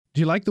Do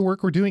you like the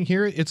work we're doing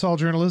here at It's All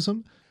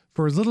Journalism?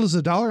 For as little as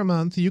 $1 a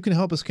month, you can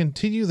help us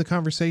continue the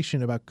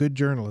conversation about good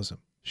journalism.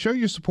 Show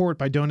your support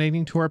by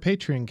donating to our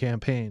Patreon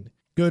campaign.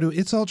 Go to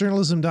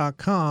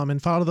itsalljournalism.com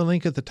and follow the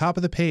link at the top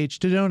of the page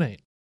to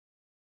donate.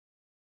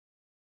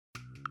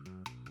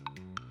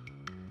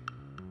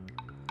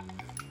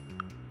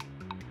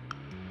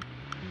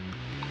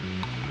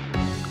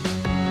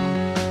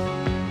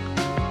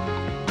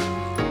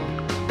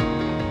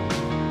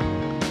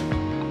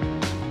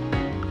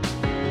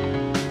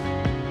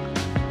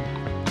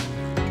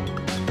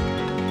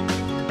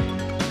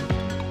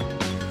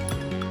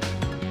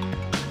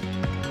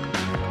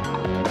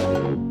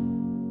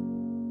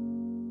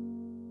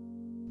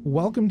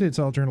 Welcome to It's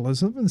All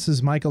Journalism. This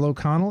is Michael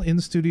O'Connell in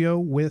studio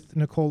with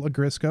Nicole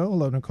Agrisco.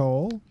 Hello,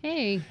 Nicole.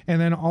 Hey.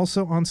 And then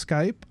also on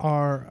Skype,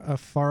 our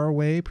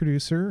faraway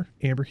producer,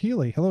 Amber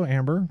Healy. Hello,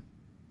 Amber.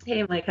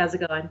 Hey, Mike. How's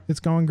it going? It's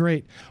going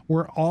great.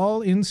 We're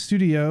all in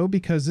studio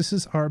because this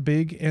is our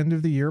big end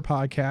of the year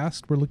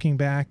podcast. We're looking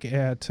back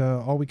at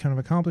all we kind of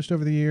accomplished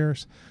over the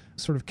years,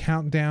 sort of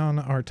count down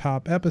our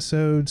top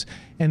episodes,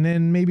 and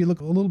then maybe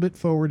look a little bit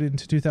forward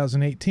into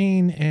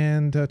 2018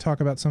 and talk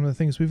about some of the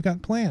things we've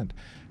got planned.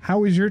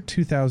 How was your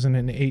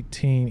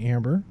 2018,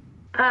 Amber?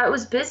 It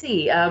was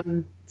busy.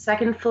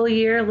 Second full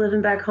year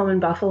living back home in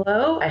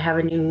Buffalo. I have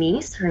a new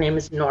niece. Her name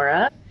is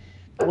Nora.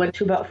 I went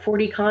to about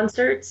 40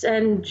 concerts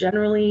and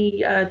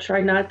generally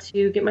try not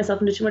to get myself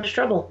into too much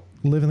trouble.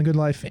 Living the good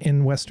life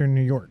in Western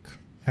New York.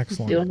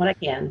 Excellent. Doing what I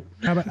can.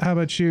 How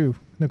about you,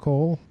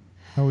 Nicole?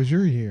 How was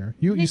your year?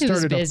 You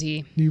started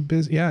busy. You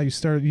did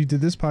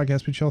this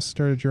podcast, but you also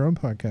started your own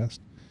podcast.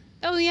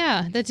 Oh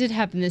yeah, that did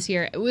happen this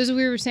year. It was,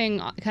 we were saying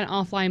kind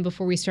of offline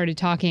before we started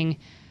talking.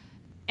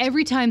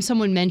 Every time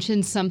someone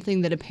mentions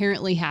something that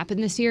apparently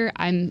happened this year,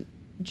 I'm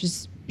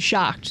just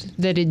shocked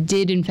that it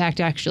did in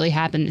fact actually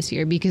happen this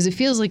year, because it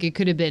feels like it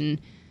could have been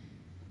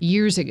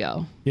years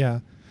ago. Yeah.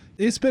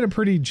 It's been a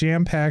pretty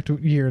jam-packed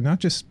year, not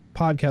just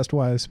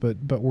podcast-wise, but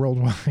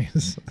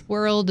world-wise.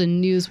 World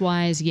and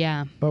news-wise,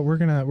 yeah. But we're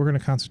gonna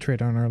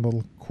concentrate on our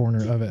little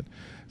corner of it.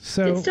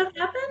 So did stuff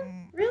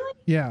happen? Really?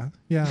 Yeah.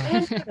 Yeah,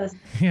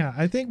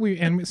 I think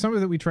and some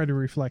of it we tried to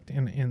reflect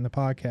in the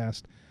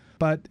podcast.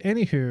 But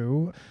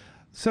anywho,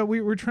 so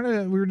we were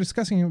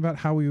discussing about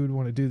how we would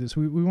want to do this.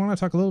 We want to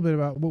talk a little bit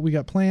about what we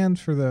got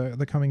planned for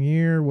the coming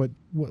year, what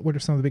are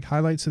some of the big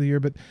highlights of the year.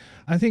 But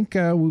I think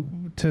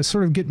to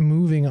sort of get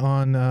moving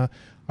on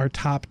our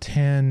top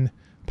 10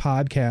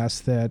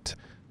 podcasts that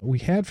we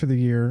had for the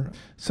year.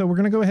 So we're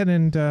going to go ahead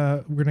and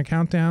we're going to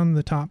count down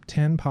the top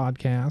 10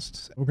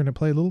 podcasts. We're going to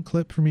play a little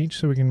clip from each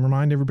so we can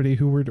remind everybody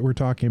who we're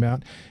talking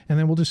about. And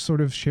then we'll just sort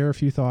of share a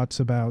few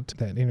thoughts about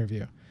that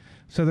interview.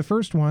 So the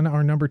first one,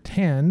 our number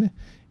 10,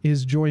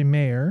 is Joy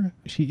Mayer.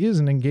 She is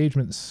an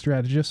engagement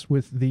strategist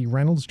with the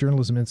Reynolds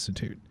Journalism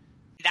Institute.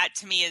 That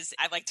to me is,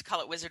 I like to call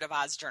it Wizard of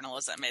Oz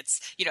journalism.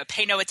 It's,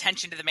 pay no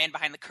attention to the man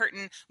behind the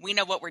curtain. We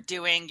know what we're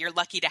doing. You're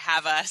lucky to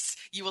have us.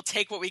 You will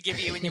take what we give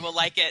you and you will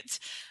like it.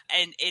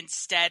 And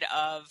instead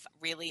of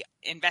really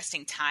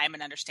investing time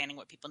and understanding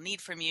what people need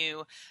from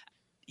you,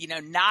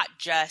 not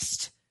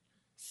just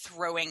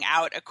throwing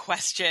out a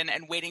question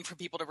and waiting for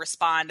people to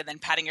respond and then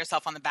patting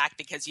yourself on the back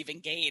because you've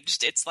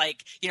engaged. It's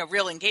like,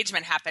 real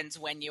engagement happens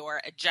when you're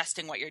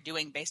adjusting what you're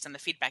doing based on the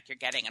feedback you're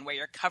getting, and where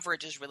your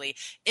coverage is really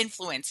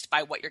influenced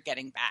by what you're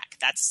getting back.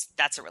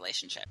 That's a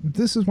relationship.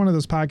 This is one of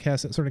those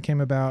podcasts that sort of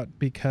came about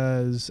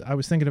because I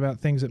was thinking about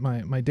things at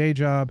my day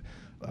job,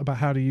 about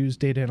how to use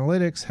data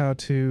analytics, how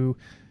to,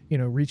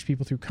 reach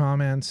people through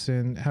comments,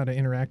 and how to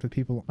interact with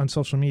people on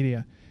social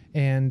media.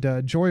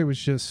 And Joy was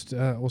just,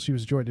 she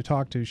was a joy to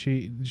talk to.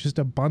 She's just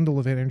a bundle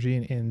of energy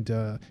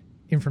and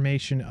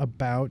information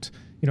about,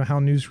 how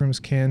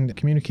newsrooms can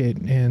communicate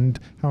and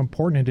how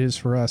important it is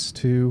for us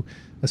to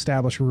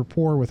establish a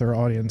rapport with our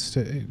audience,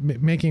 to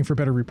making for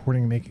better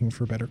reporting, making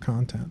for better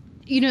content.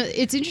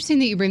 It's interesting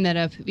that you bring that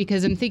up,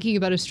 because I'm thinking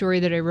about a story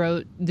that I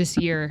wrote this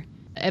year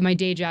at my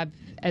day job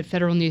at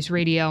Federal News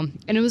Radio.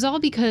 And it was all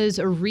because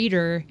a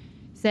reader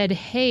said,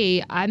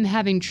 hey, I'm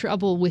having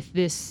trouble with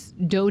this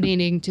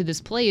donating to this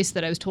place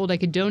that I was told I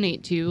could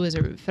donate to as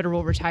a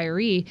federal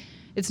retiree.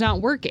 It's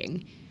not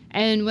working.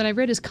 And when I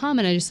read his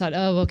comment, I just thought,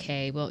 oh,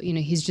 okay, well,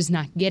 he's just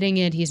not getting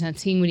it. He's not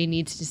seeing what he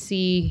needs to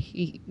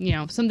see.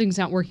 Something's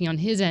not working on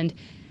his end.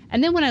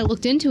 And then when I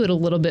looked into it a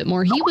little bit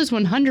more, he was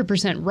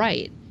 100%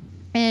 right.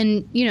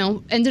 And,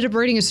 ended up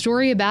writing a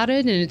story about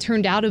it. And it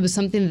turned out it was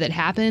something that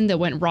happened that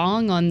went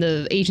wrong on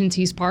the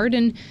agency's part.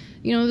 And,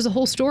 it was a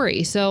whole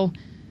story. So,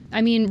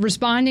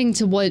 responding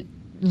to what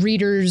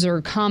readers are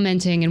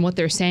commenting and what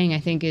they're saying, I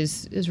think,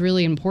 is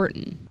really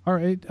important. All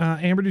right.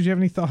 Amber, did you have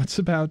any thoughts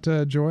about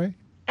Joy?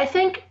 I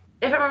think,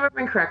 if I'm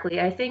remembering correctly,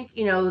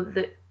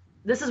 that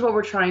this is what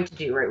we're trying to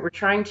do, right? We're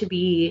trying to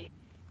be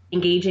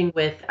engaging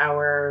with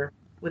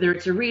whether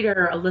it's a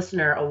reader, a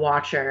listener, a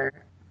watcher.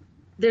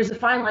 There's a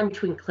fine line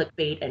between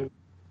clickbait and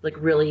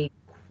really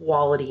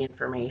quality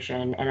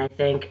information. And I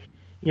think,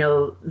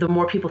 the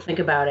more people think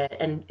about it,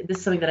 and this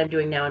is something that I'm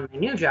doing now in my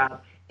new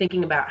job,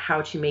 thinking about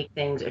how to make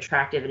things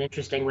attractive and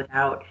interesting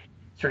without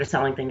sort of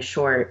selling things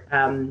short.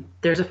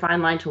 There's a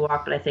fine line to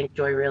walk, but I think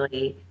Joy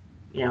really,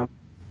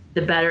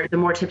 the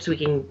more tips we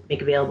can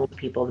make available to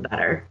people, the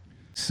better.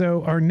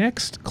 So our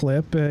next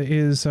clip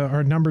is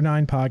our number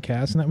 9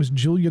 podcast, and that was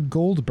Julia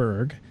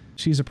Goldberg.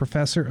 She's a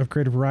professor of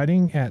creative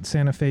writing at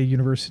Santa Fe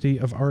University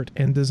of Art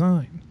and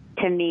Design.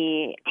 To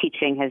me,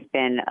 teaching has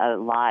been a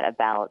lot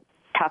about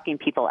talking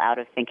people out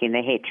of thinking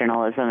they hate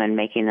journalism and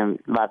making them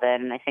love it.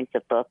 And I think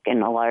the book,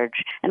 in a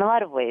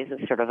lot of ways,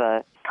 is sort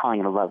of calling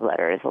it a love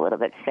letter is a little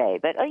bit say.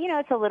 But,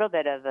 it's a little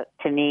bit of,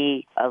 to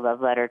me, a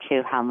love letter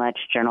to how much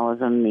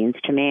journalism means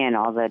to me and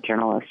all the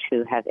journalists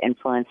who have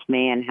influenced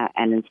me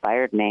and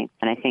inspired me.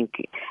 And I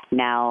think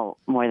now,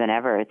 more than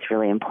ever, it's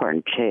really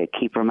important to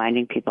keep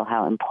reminding people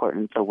how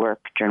important the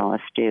work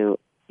journalists do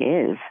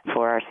is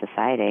for our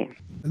society.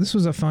 This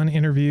was a fun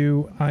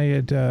interview. I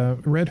had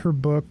read her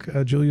book,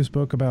 Julia's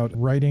book about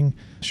writing,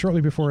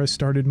 shortly before I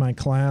started my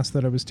class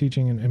that I was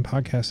teaching in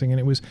podcasting, and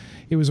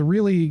it was a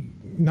really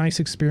nice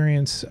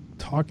experience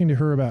talking to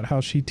her about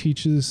how she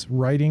teaches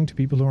writing to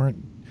people who aren't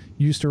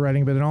used to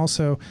writing, but then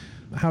also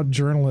how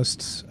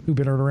journalists who've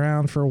been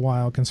around for a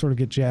while can sort of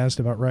get jazzed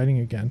about writing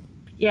again.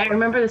 Yeah, I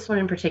remember this one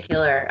in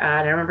particular,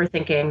 and I remember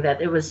thinking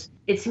that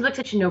it seems like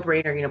such a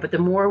no-brainer, but the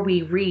more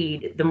we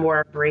read, the more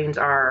our brains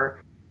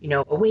are,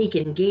 awake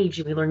and engaged,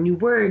 and we learn new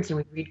words, and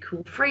we read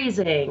cool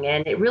phrasing,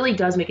 and it really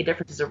does make a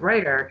difference as a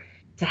writer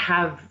to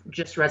have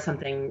just read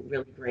something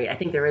really great. I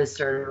think there is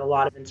sort of a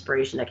lot of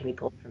inspiration that can be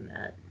pulled from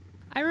that.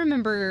 I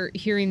remember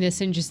hearing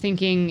this and just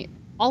thinking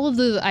all of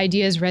the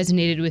ideas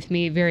resonated with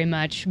me very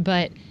much,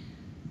 but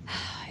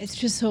it's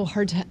just so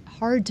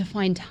hard to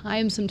find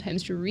time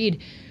sometimes to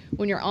read.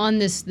 When you're on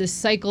this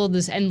cycle,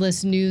 this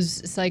endless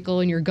news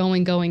cycle, and you're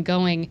going,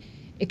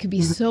 it could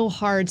be so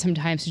hard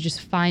sometimes to just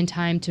find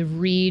time to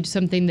read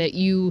something that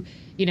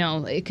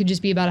it could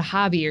just be about a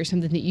hobby or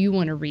something that you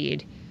want to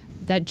read.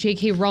 That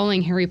J.K.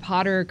 Rowling Harry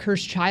Potter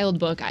Cursed Child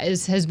book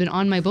has been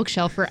on my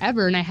bookshelf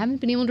forever, and I haven't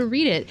been able to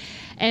read it.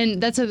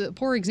 And that's a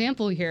poor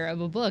example here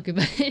of a book,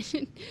 but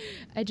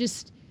I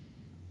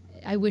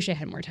wish I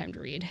had more time to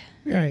read.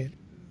 Right.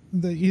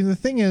 The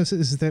thing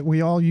is that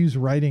we all use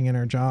writing in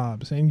our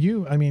jobs, and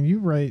you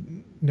write,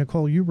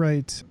 Nicole,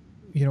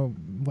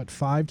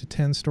 5 to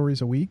 10 stories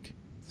a week,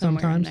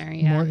 sometimes somewhere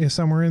in there, yeah.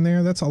 Somewhere in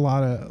there. That's a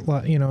lot,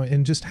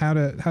 and just how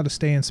to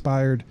stay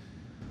inspired,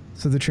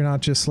 so that you're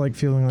not just like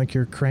feeling like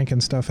you're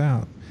cranking stuff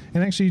out.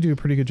 And actually, you do a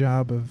pretty good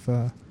job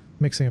of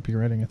mixing up your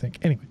writing, I think.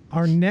 Anyway,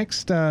 our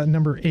next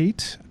number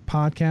 8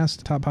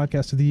 podcast, top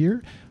podcast of the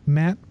year,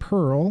 Matt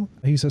Pearl.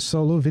 He's a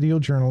solo video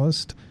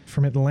journalist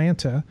from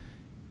Atlanta.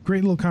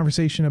 Great little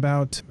conversation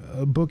about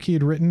a book he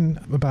had written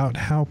about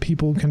how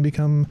people can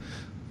become,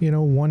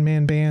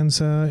 one-man bands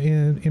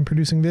in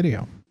producing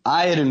video.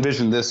 I had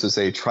envisioned this as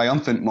a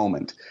triumphant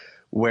moment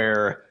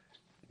where,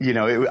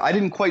 I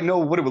didn't quite know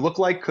what it would look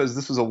like because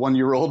this was a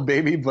 1-year-old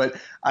baby, but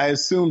I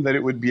assumed that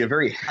it would be a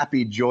very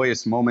happy,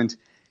 joyous moment,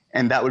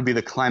 and that would be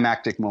the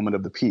climactic moment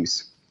of the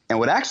piece. And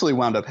what actually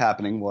wound up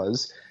happening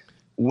was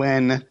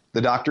when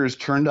the doctors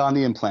turned on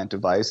the implant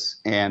device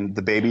and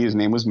the baby, his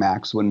name was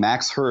Max, when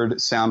Max heard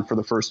sound for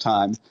the first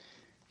time,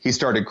 he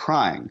started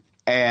crying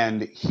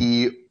and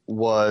he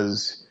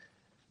was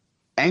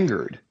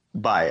angered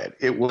by it.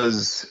 It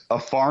was a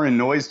foreign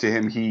noise to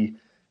him. He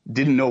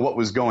didn't know what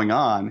was going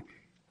on,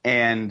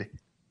 and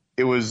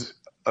it was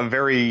a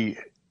very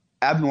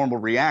abnormal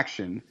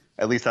reaction.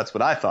 At least that's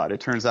what I thought. It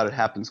turns out it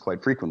happens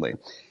quite frequently.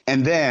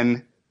 And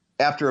then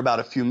after about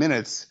a few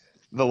minutes,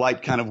 the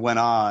light kind of went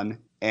on,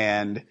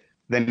 and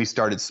then he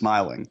started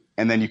smiling,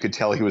 and then you could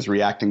tell he was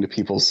reacting to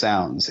people's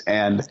sounds,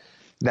 and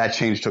that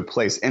change took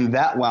place. And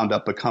that wound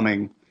up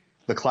becoming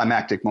the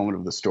climactic moment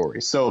of the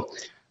story. So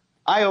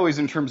I always,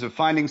 in terms of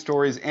finding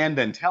stories and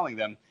then telling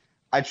them,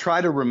 I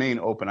try to remain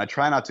open. I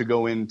try not to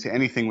go into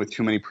anything with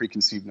too many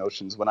preconceived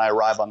notions. When I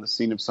arrive on the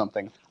scene of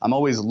something, I'm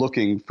always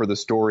looking for the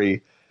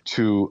story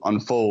to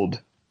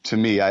unfold to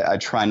me. I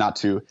try not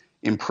to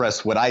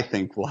impress what I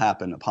think will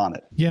happen upon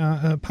it.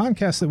 Yeah,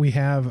 podcasts that we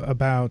have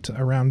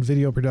around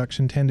video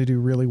production tend to do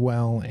really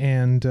well,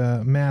 and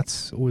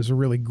Matt's was a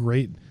really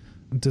great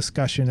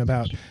discussion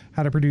about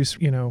how to produce,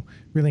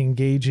 really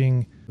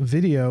engaging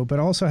video, but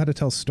also how to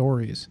tell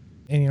stories.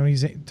 And,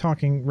 he's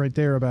talking right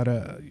there about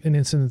an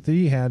incident that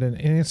he had and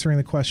answering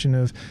the question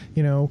of,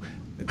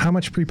 how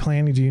much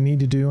pre-planning do you need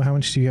to do? How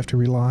much do you have to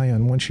rely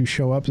on once you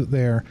show up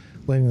there,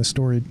 letting the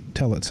story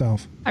tell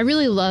itself? I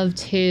really loved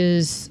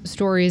his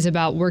stories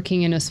about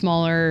working in a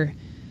smaller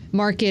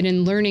market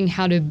and learning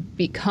how to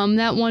become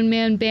that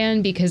one-man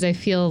band, because I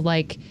feel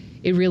like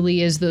it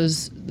really is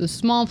those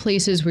small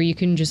places where you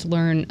can just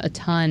learn a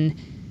ton.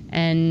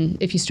 And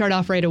if you start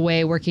off right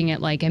away working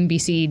at like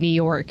NBC New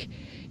York,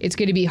 it's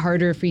going to be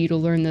harder for you to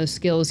learn those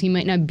skills. He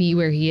might not be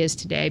where he is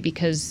today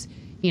because,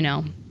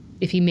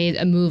 if he made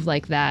a move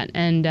like that.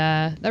 And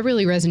that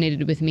really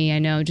resonated with me, I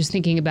know, just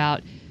thinking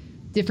about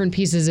different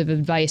pieces of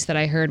advice that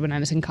I heard when I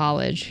was in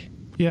college.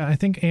 Yeah, I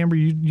think, Amber,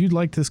 you'd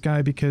like this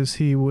guy because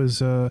he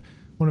was, one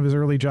of his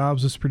early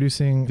jobs was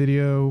producing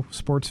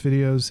sports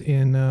videos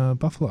in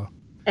Buffalo.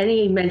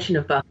 Any mention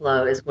of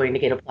Buffalo is going to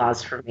get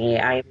applause from me.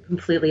 I am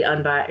completely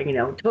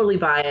unbiased, totally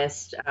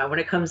biased when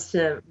it comes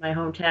to my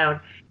hometown.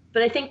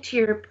 But I think to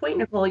your point,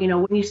 Nicole,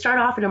 when you start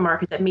off in a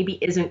market that maybe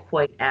isn't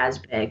quite as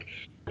big,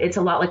 it's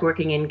a lot like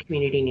working in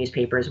community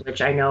newspapers,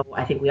 which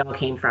I think we all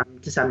came from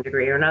to some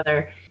degree or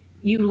another.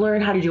 You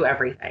learn how to do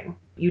everything.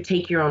 You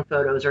take your own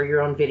photos or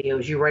your own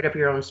videos, you write up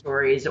your own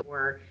stories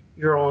or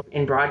your own,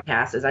 in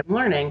broadcast, as I'm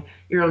learning,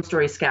 your own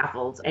story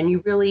scaffolds. And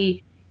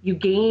you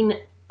gain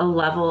a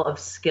level of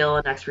skill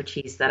and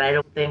expertise that I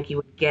don't think you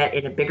would get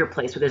in a bigger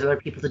place where there's other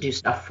people to do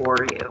stuff for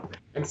you.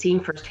 And seeing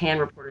firsthand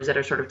reporters that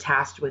are sort of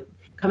tasked with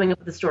coming up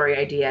with a story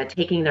idea,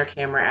 taking their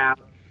camera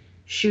out,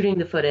 shooting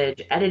the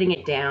footage, editing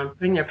it down,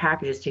 putting their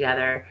packages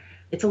together.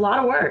 It's a lot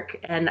of work.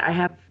 And I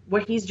have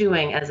what he's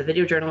doing as a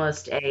video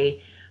journalist,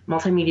 a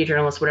multimedia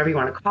journalist, whatever you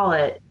want to call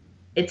it.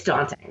 It's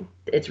daunting.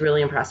 It's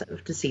really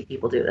impressive to see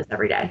people do this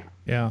every day.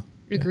 Yeah.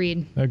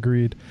 Agreed.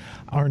 Agreed.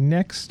 Our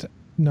next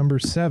number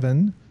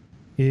 7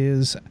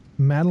 is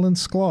Madeline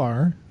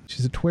Sklar.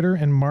 She's a Twitter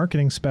and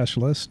marketing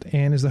specialist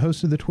and is the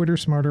host of the Twitter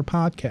Smarter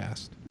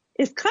podcast.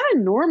 It's kind of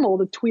normal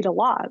to tweet a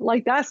lot.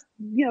 Like that's,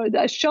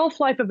 the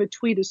shelf life of a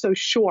tweet is so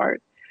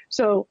short.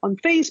 So on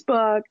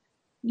Facebook,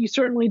 you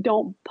certainly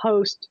don't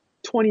post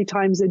 20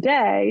 times a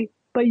day,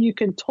 but you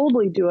can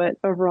totally do it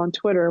over on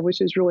Twitter,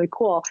 which is really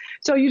cool.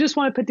 So you just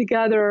want to put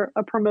together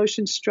a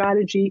promotion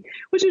strategy,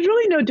 which is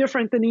really no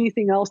different than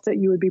anything else that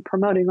you would be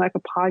promoting, like a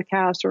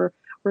podcast or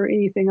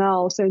anything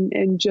else,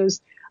 and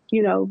just,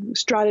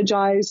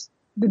 strategize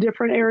the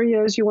different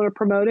areas you want to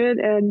promote it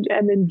and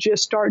then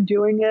just start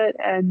doing it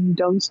and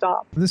don't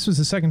stop. This was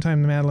the second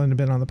time Madeline had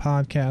been on the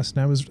podcast,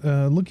 and I was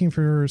looking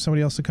for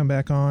somebody else to come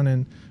back on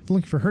and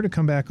looking for her to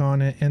come back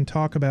on and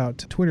talk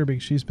about Twitter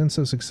because she's been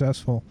so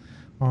successful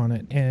on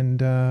it.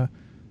 And, I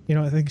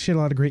think she had a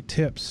lot of great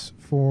tips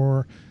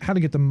for how to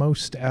get the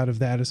most out of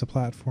that as a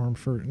platform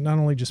for not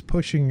only just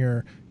pushing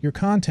your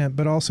content,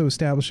 but also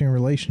establishing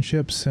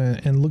relationships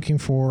and looking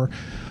for,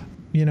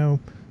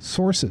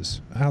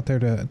 sources out there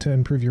to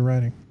improve your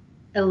writing.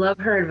 I love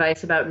her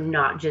advice about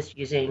not just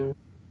using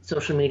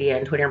social media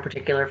and Twitter in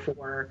particular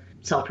for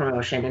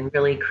self-promotion and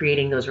really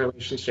creating those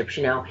relationships,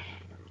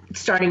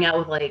 starting out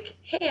with like,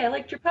 hey, I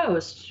liked your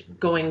post,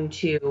 going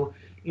to,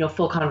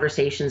 full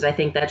conversations. I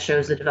think that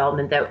shows the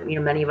development that,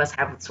 many of us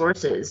have with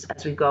sources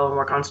as we go and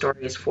work on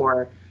stories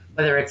for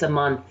whether it's a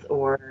month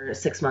or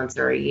 6 months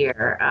or a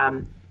year.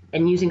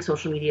 And using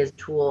social media as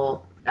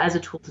a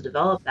tool to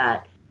develop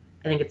that,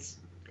 I think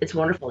it's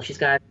wonderful. She's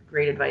got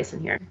great advice in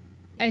here.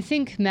 I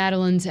think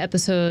Madeline's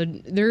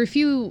episode, there are a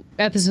few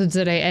episodes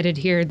that I edit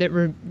here that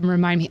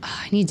remind me,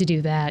 I need to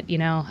do that.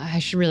 I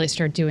should really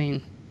start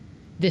doing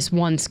this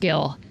one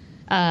skill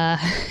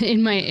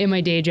in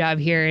my day job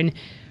here. And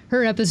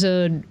her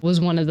episode was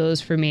one of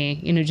those for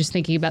me, just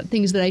thinking about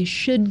things that I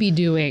should be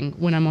doing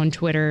when I'm on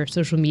Twitter,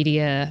 social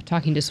media,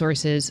 talking to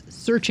sources,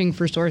 searching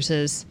for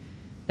sources,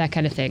 that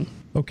kind of thing.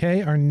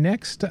 Okay, our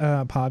next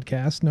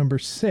podcast, number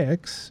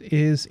 6,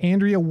 is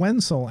Andrea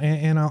Wenzel,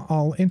 and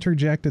I'll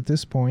interject at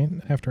this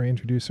point after I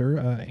introduce her.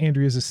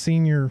 Andrea is a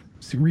senior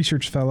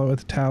research fellow at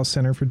the Tao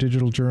Center for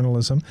Digital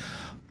Journalism.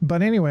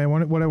 But anyway,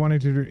 what I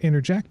wanted to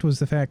interject was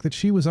the fact that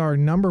she was our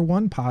number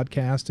 1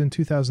 podcast in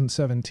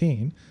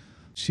 2017.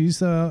 She's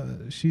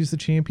the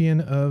champion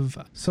of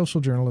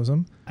social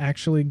journalism,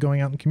 actually going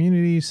out in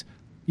communities,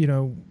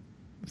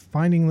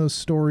 finding those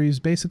stories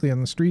basically on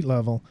the street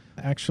level,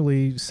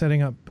 actually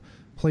setting up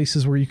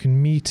places where you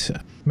can meet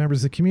members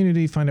of the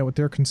community, find out what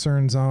their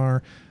concerns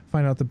are,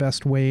 find out the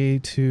best way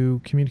to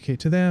communicate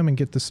to them and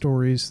get the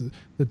stories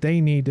that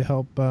they need to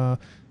help,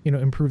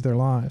 improve their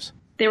lives.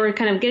 They were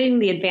kind of getting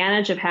the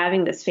advantage of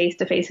having this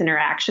face-to-face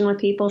interaction with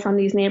people from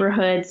these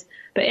neighborhoods,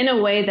 but in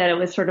a way that it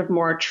was sort of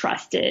more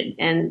trusted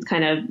and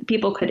kind of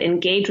people could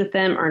engage with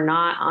them or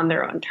not on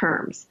their own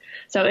terms.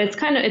 So it's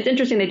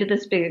interesting. They did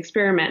this big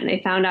experiment and they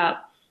found out,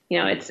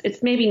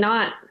 it's maybe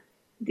not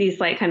these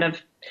like kind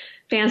of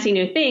fancy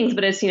new things,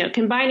 but it's,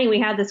 combining,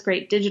 we have this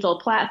great digital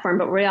platform,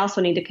 but we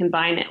also need to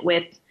combine it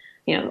with,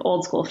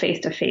 old school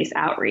face-to-face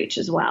outreach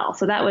as well.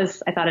 So that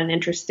was, I thought, an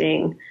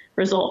interesting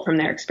result from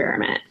their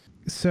experiment.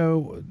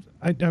 So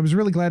I was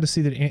really glad to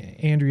see that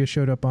Andrea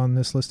showed up on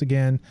this list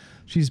again.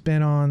 She's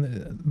been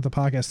on the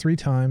podcast 3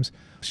 times.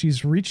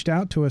 She's reached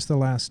out to us the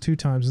last 2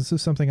 times. This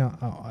is something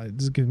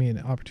this gives me an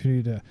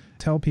opportunity to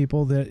tell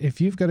people that if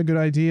you've got a good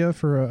idea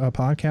for a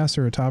podcast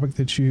or a topic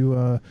that you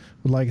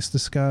would like us to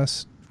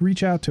discuss,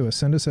 reach out to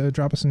us.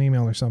 Drop us an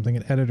email or something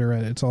at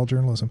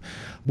editor@itsalljournalism.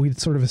 We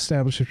sort of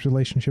established a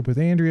relationship with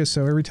Andrea,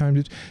 so every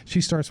time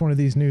she starts one of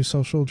these new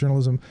social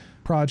journalism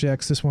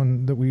projects, this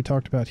one that we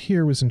talked about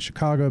here was in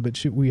Chicago,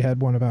 but we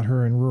had one about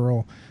her in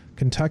rural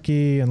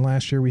Kentucky, and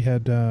last year we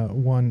had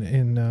one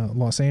in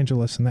Los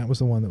Angeles, and that was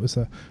the one that was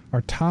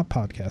our top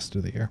podcast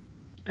of the year.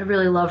 I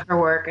really love her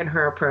work and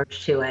her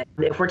approach to it.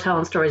 If we're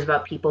telling stories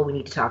about people, we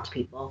need to talk to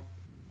people.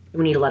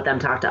 We need to let them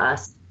talk to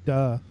us.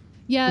 Duh.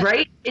 Yeah.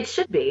 Right? It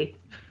should be.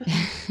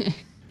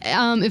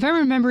 If I'm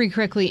remembering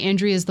correctly,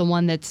 Andrea is the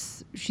one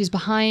she's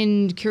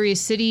behind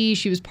Curious City.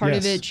 She was part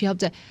of it. She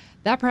helped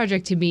that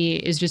project to me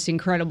is just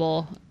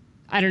incredible.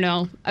 I don't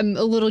know. I'm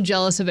a little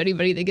jealous of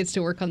anybody that gets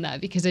to work on that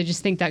because I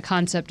just think that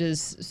concept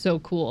is so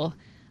cool.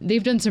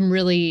 They've done some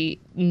really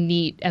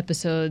neat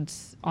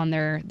episodes on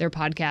their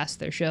podcast,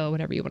 their show,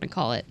 whatever you want to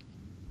call it.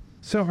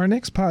 So our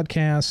next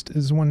podcast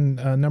is one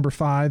number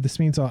 5. This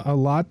means a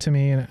lot to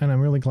me, and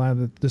I'm really glad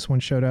that this one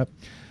showed up.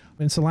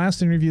 It's the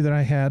last interview that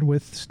I had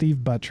with Steve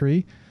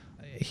Buttrey.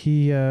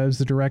 He is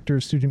the director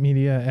of student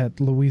media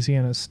at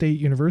Louisiana State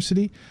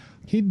University.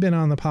 He'd been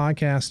on the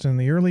podcast in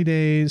the early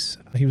days.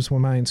 He was one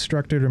of my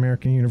instructor at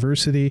American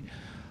University.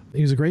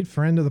 He was a great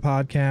friend of the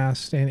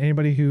podcast, and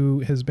anybody who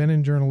has been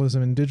in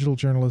journalism and digital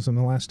journalism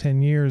the last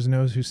 10 years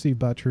knows who Steve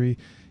Buttrey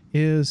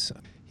is.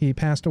 He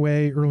passed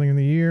away earlier in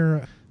the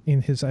year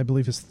in his, I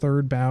believe, his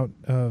 3rd bout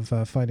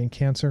of fighting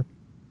cancer.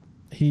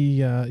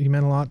 He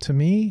meant a lot to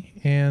me,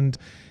 and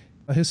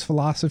his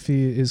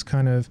philosophy is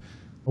kind of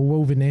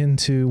woven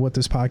into what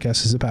this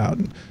podcast is about.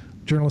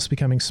 Journalists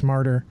becoming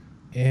smarter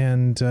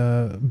and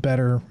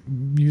better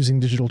using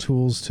digital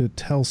tools to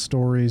tell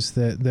stories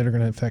that are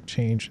going to affect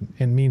change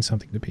and mean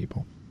something to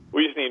people.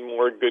 We just need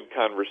more good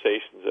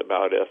conversations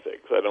about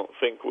ethics. I don't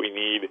think we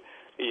need,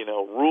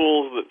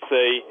 rules that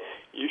say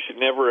you should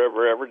never,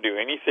 ever, ever do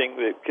anything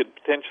that could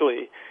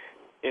potentially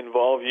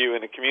involve you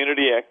in a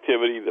community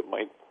activity that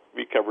might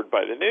be covered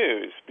by the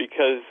news,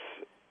 because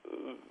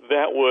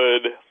that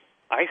would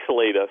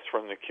isolate us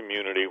from the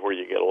community where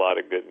you get a lot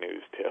of good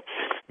news tips.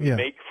 Yeah.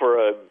 Make for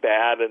a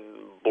bad and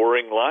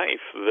boring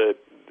life that,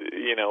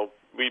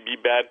 we'd be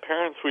bad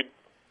parents, we'd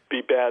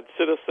be bad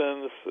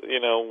citizens,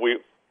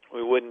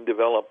 we wouldn't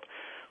develop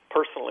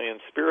personally and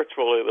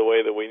spiritually the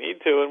way that we need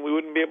to, and we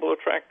wouldn't be able to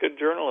attract good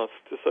journalists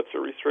to such a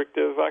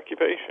restrictive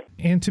occupation.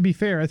 And to be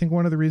fair, I think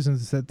one of the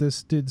reasons that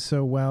this did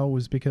so well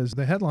was because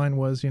the headline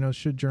was,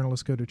 should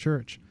journalists go to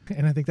church?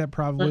 And I think that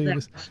probably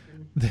was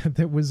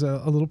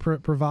a little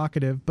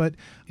provocative, but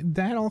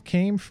that all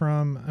came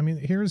from,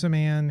 here's a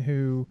man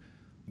who,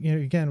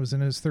 again, was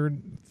in his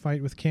 3rd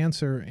fight with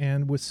cancer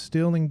and was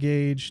still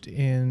engaged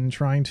in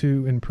trying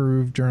to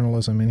improve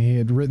journalism. And he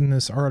had written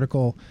this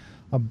article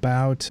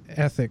about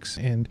ethics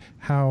and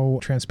how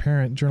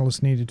transparent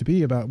journalists needed to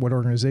be about what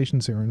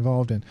organizations they were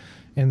involved in.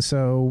 And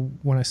so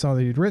when I saw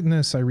that he'd written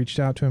this, I reached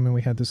out to him and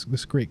we had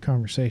this great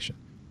conversation.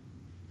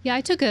 Yeah,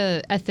 I took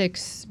a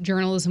ethics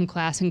journalism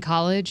class in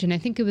college, and I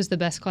think it was the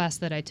best class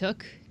that I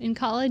took in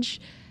college.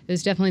 It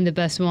was definitely the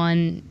best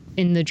one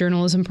in the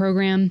journalism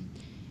program.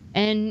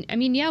 And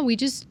we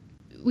just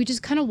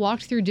kind of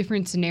walked through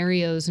different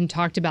scenarios and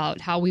talked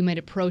about how we might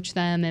approach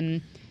them.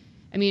 And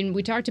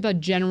we talked about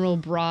general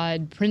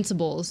broad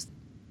principles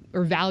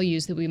or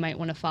values that we might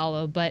want to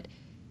follow, but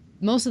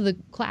most of the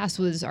class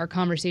was our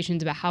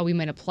conversations about how we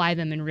might apply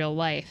them in real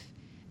life.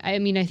 I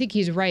think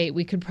he's right.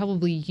 We could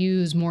probably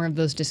use more of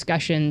those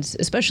discussions,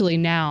 especially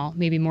now,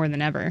 maybe more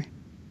than ever.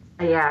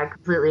 Yeah, I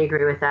completely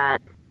agree with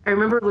that. I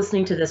remember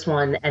listening to this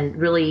one, and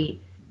really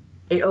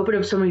it opened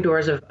up so many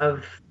doors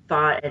of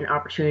thought and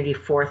opportunity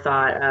for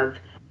thought of,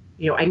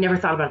 I never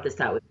thought about this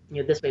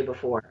this way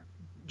before.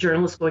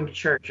 Journalists going to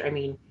church.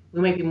 We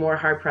might be more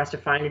hard-pressed to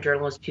find a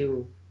journalist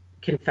who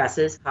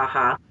confesses,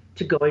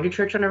 to going to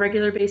church on a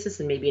regular basis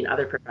and maybe in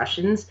other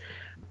professions.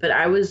 But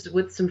I was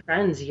with some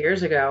friends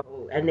years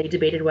ago, and they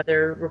debated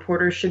whether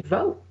reporters should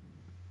vote.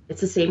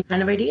 It's the same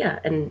kind of idea,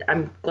 and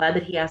I'm glad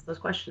that he asked those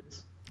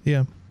questions.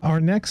 Yeah. Our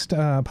next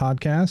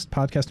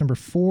podcast number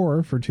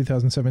 4 for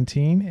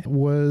 2017,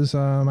 was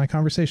my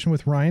conversation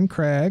with Ryan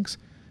Craggs,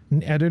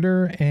 an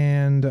editor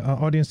and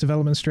audience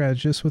development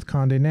strategist with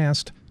Condé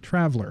Nast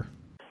Traveler.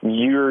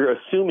 You're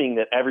assuming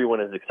that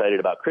everyone is excited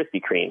about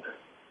Krispy Kreme.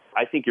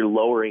 I think you're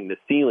lowering the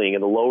ceiling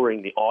and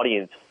lowering the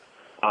audience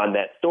on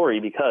that story,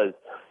 because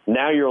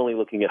now you're only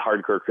looking at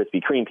hardcore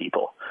Krispy Kreme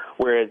people.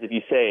 Whereas if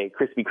you say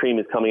Krispy Kreme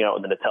is coming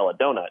out with a Nutella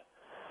donut,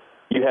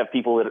 you have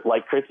people that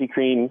like Krispy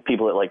Kreme,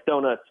 people that like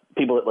donuts,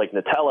 people that like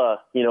Nutella.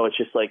 It's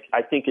just like,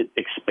 I think it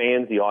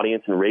expands the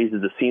audience and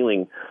raises the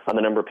ceiling on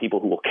the number of people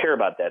who will care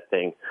about that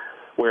thing.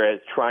 Whereas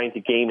trying to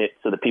game it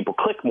so that people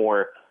click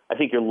more, I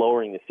think you're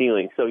lowering the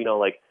ceiling. So,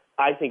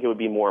 I think it would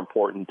be more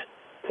important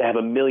to have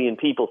 1 million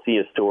people see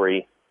a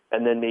story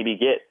and then maybe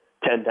get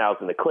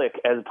 10,000 to click,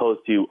 as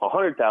opposed to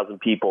 100,000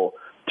 people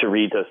to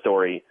read the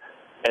story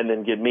and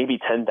then get maybe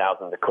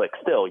 10,000 to click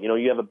still.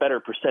 You have a better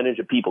percentage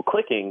of people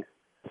clicking,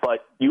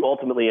 but you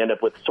ultimately end up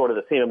with sort of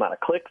the same amount of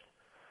clicks,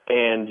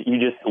 and you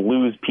just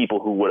lose people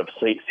who would have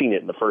seen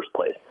it in the first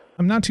place.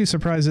 I'm not too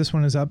surprised this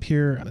one is up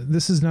here.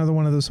 This is another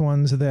one of those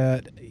ones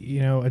that,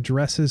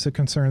 addresses a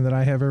concern that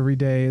I have every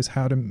day, is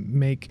how to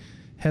make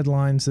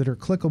headlines that are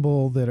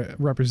clickable, that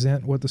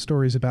represent what the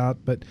story's about,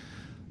 but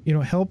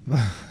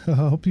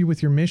help you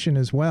with your mission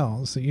as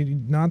well. So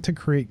not to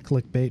create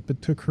clickbait,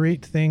 but to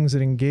create things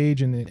that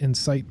engage and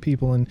incite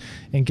people and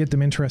get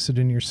them interested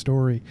in your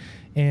story.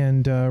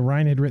 And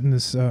Ryan had written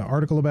this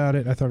article about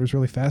it. I thought it was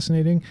really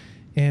fascinating.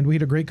 And we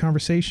had a great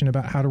conversation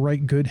about how to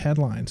write good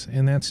headlines.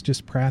 And that's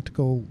just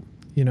practical,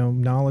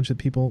 knowledge that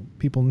people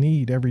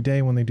need every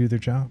day when they do their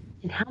job.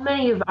 And how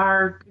many of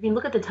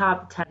look at the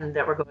top 10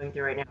 that we're going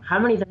through right now. How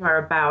many of them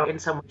are about, in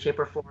some way, shape,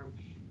 or form,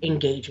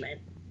 engagement?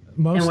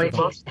 Most and what of it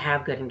them. takes to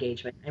have good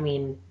engagement.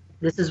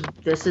 this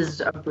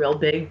is a real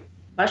big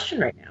question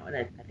right now, and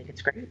I think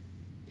it's great.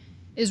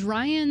 Is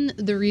Ryan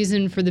the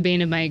reason for the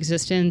bane of my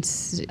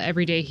existence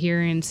every day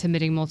here and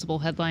submitting multiple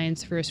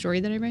headlines for a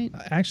story that I write?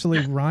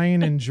 Actually,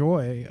 Ryan and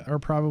Joy are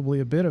probably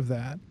a bit of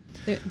that.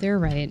 They're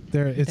right.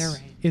 They're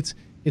right.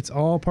 It's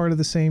all part of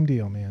the same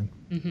deal, man.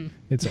 Mm-hmm.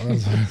 It's all,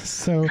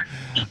 so.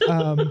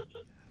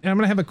 And I'm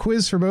going to have a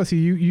quiz for both of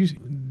you.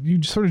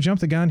 You sort of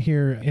jumped the gun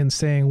here in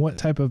saying what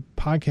type of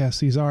podcasts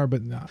these are, but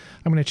I'm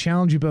going to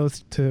challenge you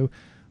both to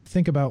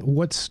think about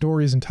what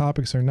stories and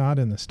topics are not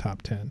in this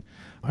top 10.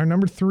 Our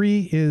number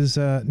 3 is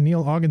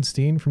Neil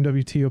Augenstein from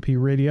WTOP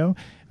Radio.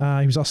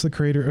 He was also the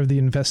creator of the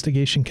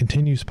Investigation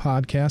Continues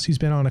podcast. He's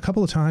been on a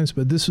couple of times,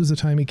 but this was the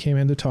time he came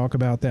in to talk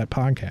about that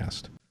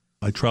podcast.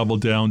 I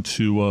traveled down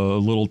to a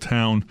little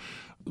town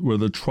where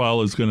the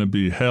trial is going to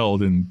be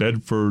held in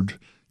Bedford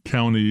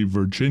County,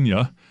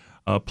 Virginia,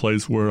 a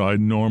place where I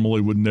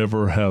normally would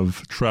never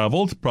have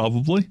traveled,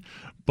 probably.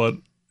 But,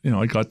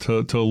 I got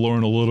to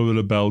learn a little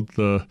bit about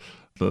the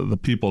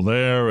people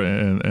there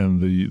and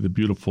the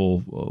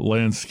beautiful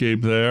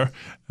landscape there.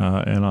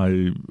 And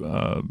I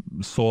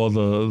saw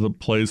the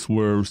place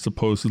where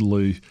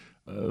supposedly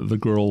the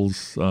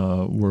girls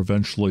were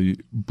eventually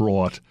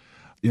brought.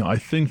 I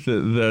think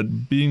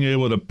that being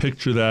able to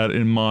picture that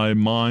in my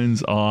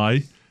mind's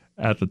eye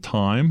at the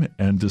time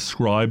and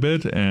describe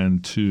it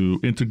and to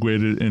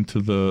integrate it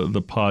into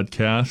the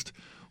podcast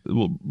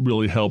will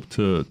really help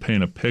to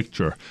paint a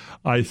picture.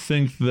 I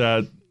think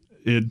that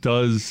it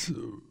does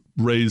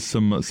raise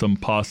some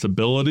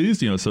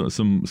possibilities,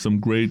 some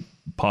great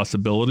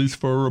possibilities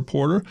for a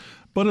reporter,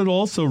 but it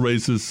also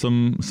raises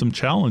some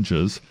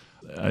challenges,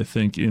 I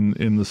think,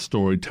 in the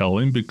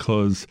storytelling,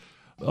 because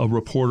a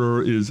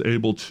reporter is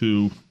able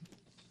to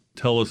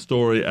tell a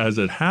story as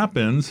it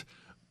happens,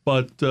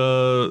 but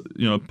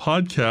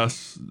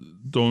podcasts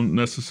don't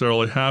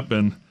necessarily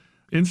happen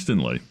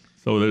instantly.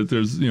 So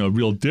there's a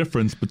real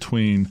difference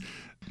between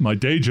my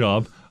day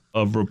job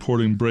of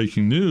reporting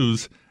breaking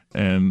news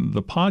and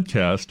the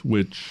podcast,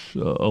 which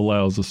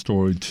allows a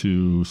story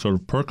to sort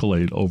of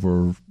percolate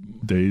over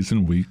days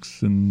and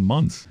weeks and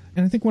months.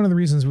 And I think one of the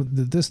reasons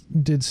that this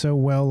did so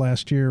well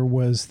last year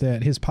was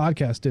that his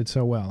podcast did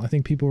so well. I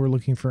think people were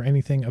looking for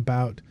anything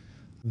about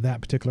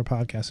that particular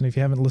podcast. And if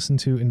you haven't listened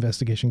to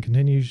Investigation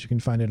Continues, you can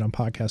find it on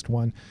Podcast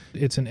One.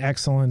 It's an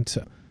excellent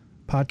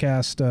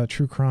podcast,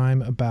 true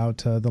crime, about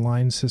the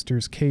Lyon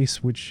sisters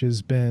case, which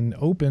has been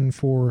open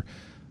for,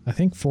 I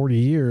think, 40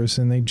 years.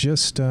 And they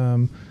just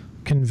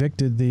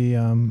convicted the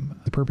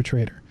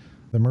perpetrator,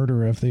 the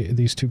murderer of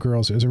these two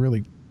girls. It was a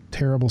really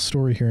terrible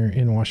story here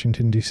in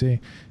Washington, D.C.,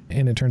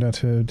 and it turned out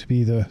to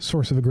be the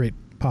source of a great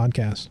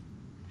podcast.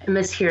 I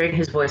miss hearing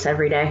his voice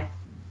every day.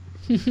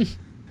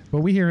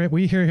 Well, we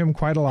hear him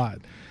quite a lot.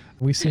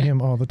 We see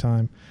him all the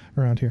time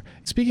around here.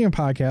 Speaking of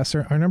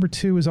podcasts, our number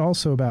 2 is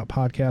also about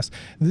podcasts.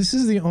 This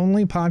is the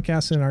only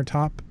podcast in our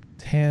top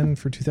 10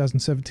 for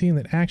 2017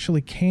 that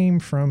actually came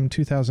from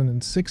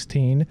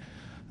 2016.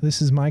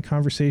 This is my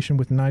conversation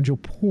with Nigel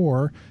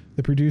Poor,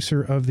 the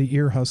producer of the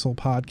Ear Hustle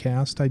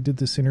podcast. I did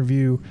this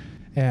interview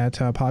at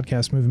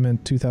Podcast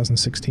Movement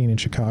 2016 in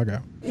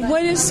Chicago.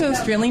 What is so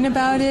thrilling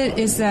about it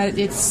is that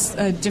it's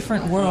a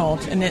different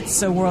world, and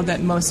it's a world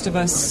that most of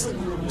us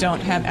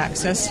don't have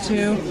access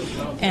to.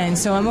 And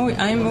so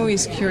I'm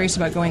always curious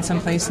about going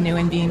someplace new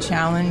and being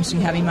challenged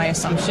and having my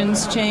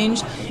assumptions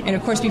change. And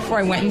of course, before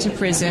I went into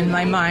prison,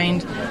 my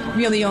mind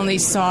really only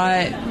saw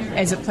it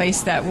as a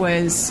place that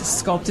was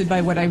sculpted by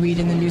what I read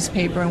in the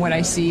newspaper and what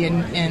I see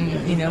in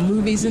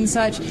movies and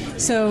such.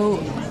 So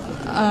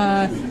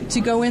to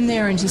go in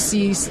there and to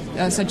see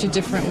such a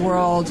different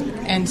world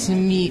and to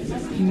meet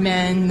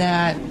men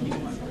that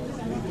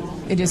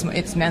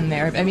it's men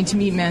there. I mean, to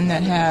meet men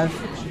that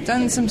have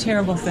done some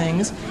terrible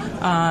things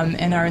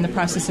and are in the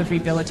process of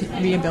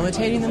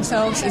rehabilitating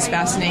themselves is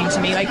fascinating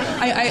to me. Like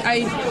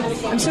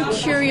I'm so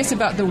curious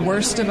about the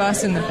worst of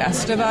us and the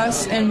best of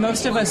us, and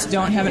most of us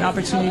don't have an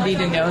opportunity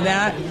to know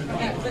that.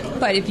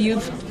 But if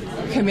you've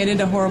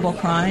committed a horrible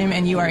crime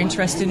and you are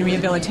interested in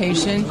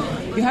rehabilitation,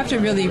 you have to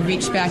really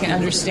reach back and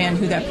understand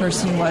who that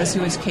person was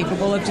who was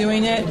capable of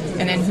doing it,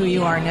 and then who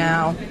you are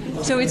now.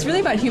 So it's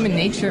really about human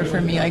nature for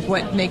me, like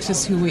what makes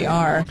us who we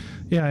are.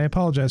 Yeah, I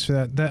apologize for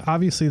that. That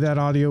obviously that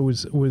audio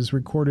was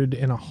recorded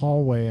in a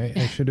hallway.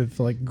 I should have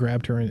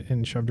grabbed her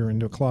and shoved her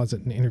into a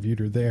closet and interviewed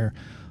her there.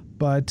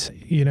 But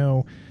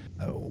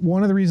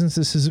one of the reasons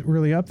this is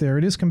really up there,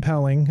 it is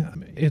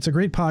compelling. It's a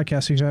great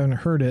podcast if you haven't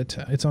heard it.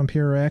 It's on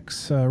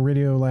PRX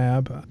Radio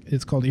Lab.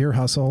 It's called Ear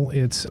Hustle.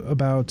 It's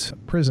about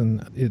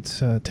prison.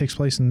 It takes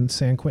place in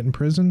San Quentin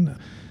Prison.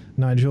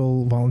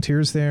 Nigel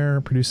volunteers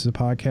there, produces a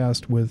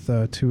podcast with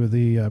 2 of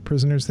the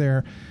prisoners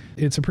there.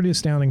 It's a pretty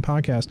astounding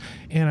podcast.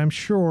 And I'm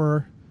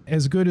sure,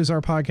 as good as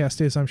our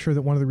podcast is, I'm sure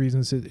that one of the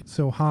reasons it's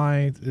so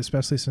high,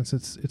 especially since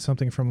it's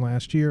something from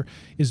last year,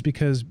 is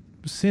because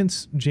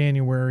since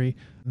January,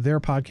 their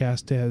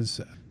podcast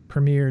has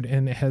premiered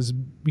and has,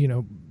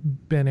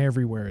 been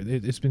everywhere.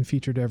 It's been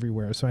featured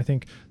everywhere. So I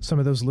think some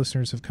of those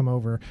listeners have come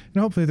over,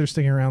 and hopefully they're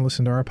sticking around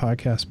listening to our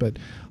podcast. But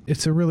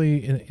it's a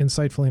really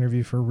insightful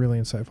interview for a really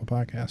insightful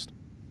podcast.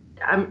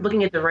 I'm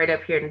looking at the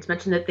write-up here, and it's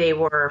mentioned that they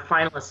were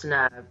finalists in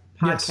a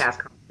podcast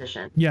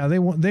competition. Yeah, they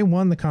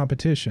won the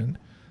competition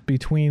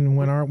between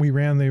when we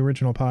ran the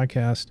original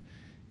podcast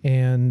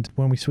and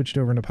when we switched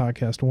over into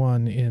podcast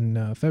one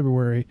in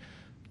February,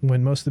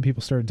 when most of the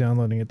people started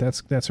downloading it.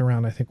 That's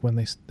around, I think, when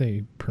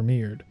they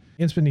premiered.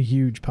 It's been a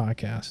huge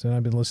podcast, and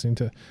I've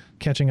been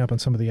catching up on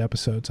some of the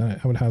episodes. I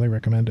would highly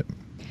recommend it.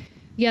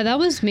 Yeah, that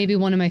was maybe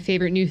one of my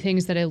favorite new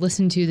things that I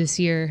listened to this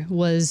year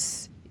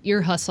was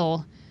Ear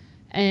Hustle.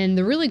 And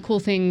the really cool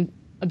thing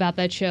about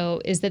that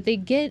show is that they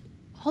get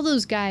all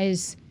those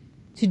guys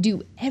to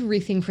do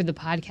everything for the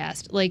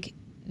podcast. Like,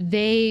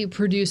 they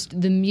produced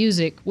the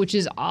music, which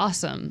is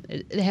awesome.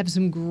 They have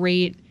some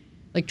great,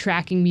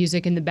 tracking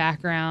music in the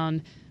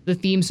background. The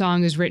theme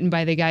song is written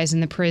by the guys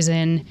in the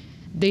prison.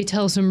 They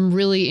tell some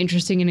really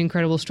interesting and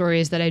incredible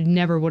stories that I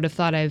never would have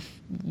thought I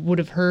would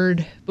have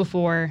heard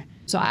before.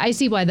 So I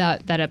see why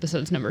that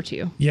episode's number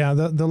 2. Yeah,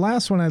 the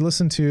last one I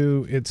listened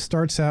to, it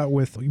starts out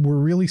with, we're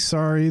really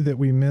sorry that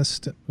we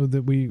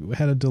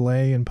had a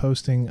delay in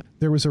posting.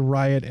 There was a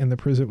riot and the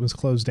prison was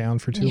closed down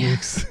for 2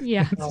 weeks.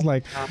 Yeah. It's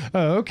like,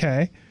 oh,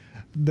 okay.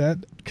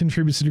 That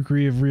contributes a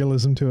degree of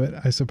realism to it,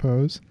 I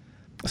suppose.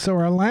 So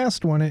our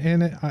last one,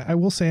 and I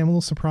will say I'm a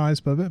little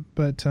surprised by it,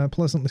 but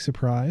pleasantly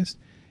surprised,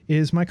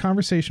 is my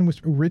conversation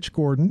with Rich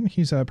Gordon.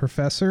 He's a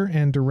professor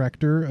and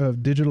director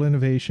of digital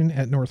innovation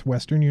at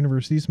Northwestern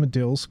University's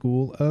Medill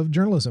School of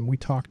Journalism. We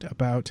talked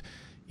about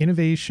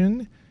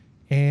innovation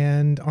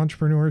and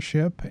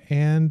entrepreneurship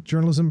and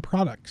journalism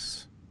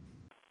products.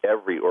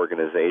 Every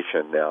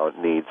organization now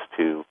needs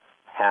to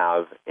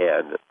have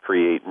and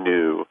create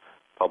new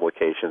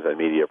publications and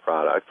media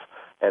products,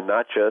 and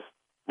not just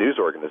news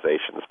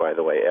organizations, by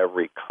the way.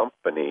 Every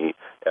company,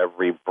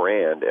 every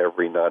brand,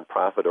 every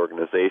nonprofit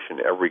organization,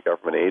 every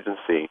government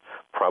agency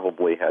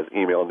probably has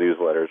email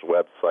newsletters,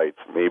 websites,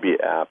 maybe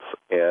apps,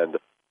 and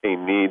a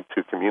need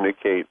to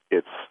communicate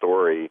its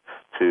story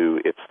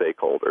to its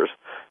stakeholders.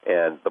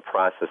 And the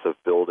process of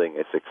building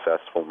a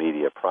successful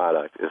media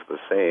product is the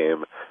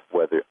same,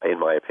 whether, in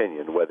my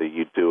opinion, whether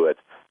you do it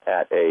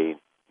at a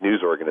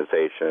news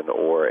organization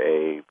or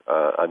a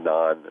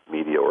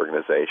non-media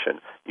organization.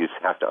 You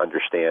have to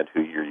understand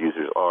who your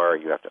users are.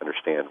 You have to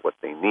understand what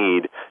they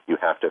need. You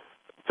have to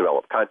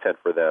develop content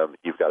for them.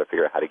 You've got to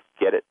figure out how to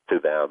get it to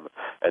them.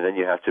 And then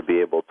you have to be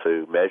able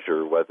to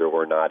measure whether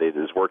or not it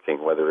is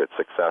working, whether it's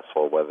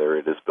successful, whether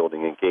it is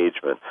building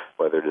engagement,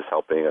 whether it is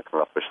helping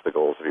accomplish the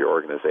goals of your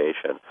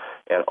organization.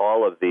 And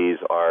all of these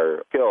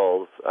are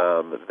skills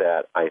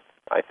that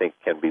I think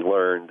can be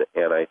learned,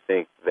 and I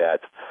think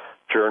that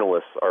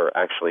journalists are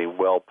actually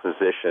well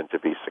positioned to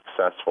be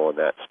successful in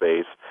that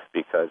space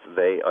because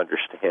they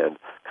understand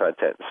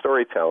content and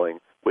storytelling,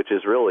 which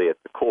is really at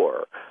the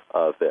core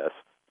of this.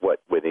 What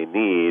they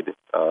need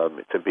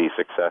to be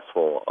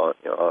successful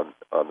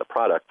on the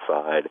product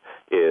side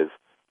is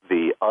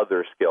the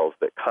other skills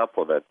that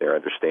complement their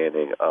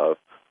understanding of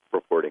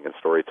reporting and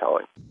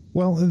storytelling.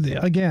 Well,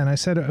 again, I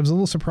said I was a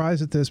little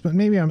surprised at this, but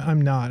maybe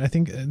I'm not. I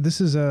think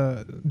this is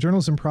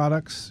journalism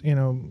products,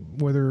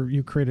 whether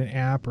you create an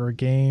app or a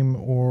game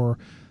or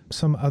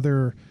some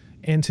other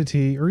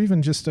entity, or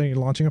even just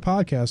launching a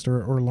podcast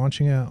or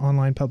launching an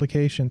online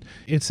publication.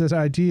 It's this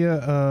idea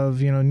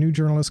of, new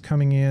journalists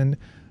coming in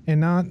and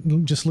not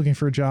just looking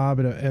for a job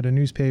at a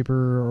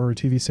newspaper or a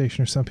TV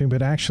station or something,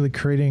 but actually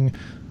creating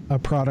a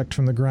product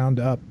from the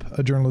ground up,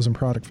 a journalism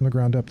product from the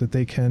ground up that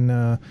they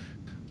can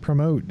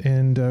promote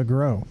and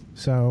grow.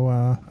 So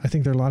I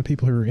think there are a lot of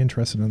people who are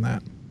interested in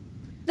that.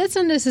 That's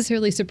not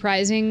necessarily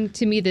surprising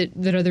to me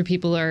that other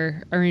people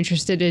are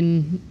interested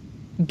in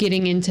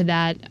getting into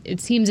that.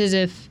 It seems as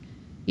if,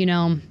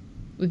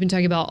 we've been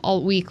talking about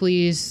alt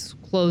weeklies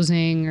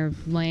closing or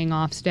laying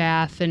off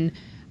staff, and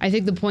I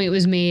think the point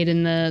was made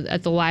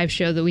at the live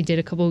show that we did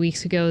a couple of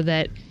weeks ago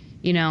that,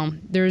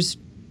 there's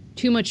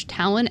too much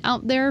talent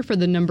out there for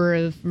the number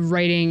of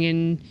writing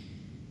and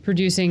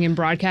producing and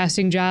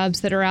broadcasting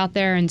jobs that are out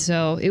there. And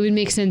so it would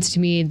make sense to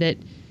me that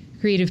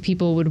creative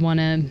people would want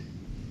to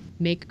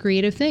make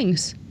creative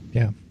things.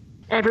 Yeah.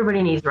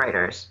 Everybody needs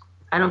writers.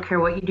 I don't care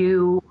what you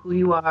do, who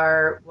you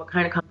are, what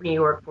kind of company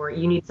you work for.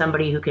 You need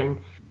somebody who can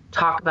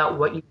talk about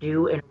what you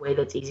do in a way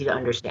that's easy to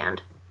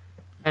understand.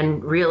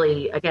 And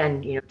really,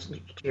 again, to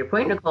your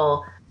point,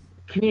 Nicole,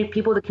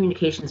 people with a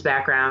communications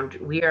background,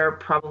 we are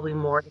probably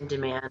more in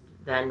demand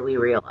than we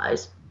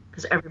realize.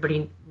 Because I don't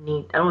want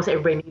to say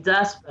everybody needs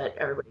us, but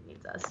everybody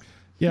needs us.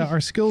 Yeah, our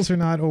skills are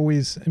not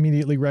always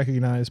immediately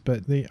recognized,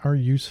 but they are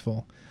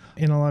useful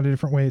in a lot of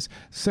different ways.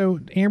 So,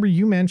 Amber,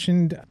 you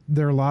mentioned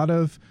there are a lot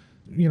of,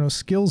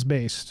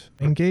 skills-based,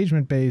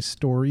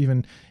 engagement-based, or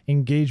even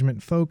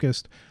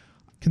engagement-focused.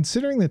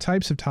 Considering the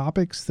types of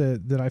topics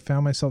that I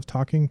found myself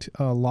talking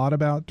a lot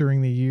about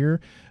during the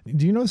year,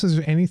 do you notice there's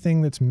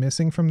anything that's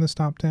missing from this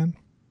top 10?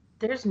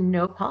 There's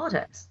no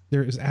politics.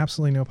 There is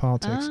absolutely no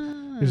politics.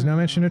 There's no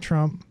mention of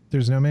Trump.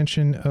 There's no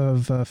mention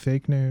of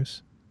fake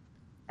news.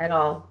 At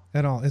all.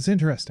 It's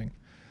interesting.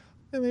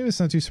 And maybe it's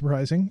not too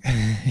surprising.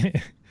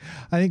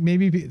 I think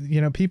maybe,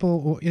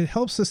 people, it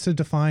helps us to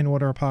define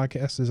what our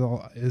podcast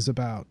is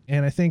about.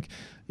 And I think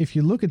if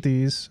you look at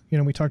these,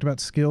 we talked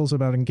about skills,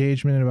 about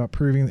engagement, and about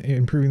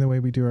improving the way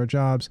we do our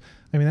jobs.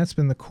 I mean, that's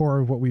been the core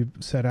of what we've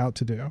set out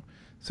to do.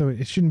 So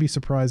it shouldn't be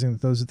surprising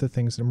that those are the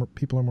things that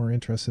people are more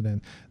interested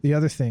in. The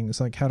other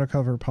things, like how to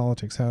cover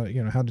politics, how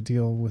to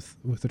deal with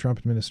the Trump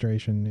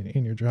administration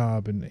in your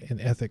job and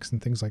ethics and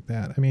things like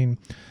that. I mean,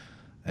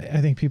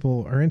 I think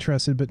people are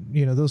interested, but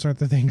those aren't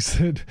the things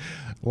that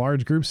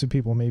large groups of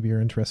people maybe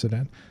are interested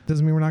in.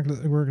 Doesn't mean we're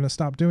going to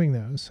stop doing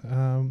those.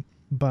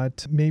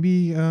 But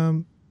maybe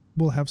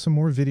we'll have some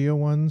more video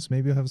ones.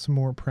 Maybe we'll have some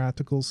more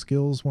practical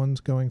skills ones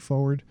going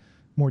forward,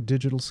 more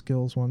digital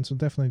skills ones. So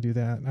definitely do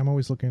that. I'm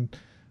always looking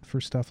for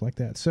stuff like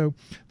that. So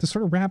to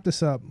sort of wrap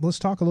this up, let's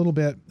talk a little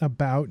bit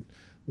about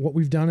what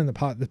we've done in the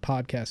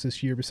podcast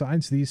this year,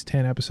 besides these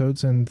 10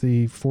 episodes and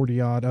the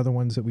 40 odd other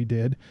ones that we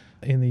did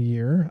in the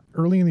year.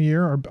 Early in the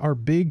year, our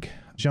big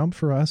jump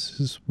for us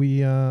is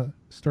we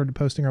started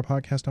posting our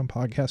podcast on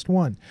Podcast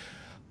One.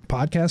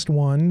 Podcast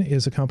One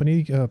is a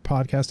company, a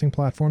podcasting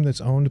platform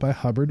that's owned by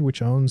Hubbard,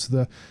 which owns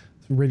the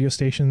radio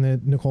station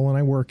that Nicole and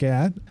I work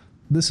at.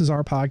 This is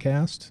our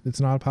podcast. It's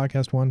not a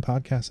Podcast One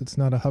podcast. It's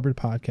not a Hubbard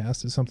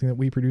podcast. It's something that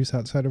we produce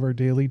outside of our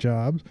daily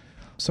jobs.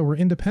 So we're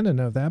independent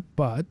of that,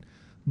 but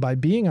by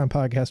being on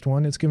Podcast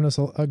One, it's given us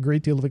a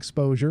great deal of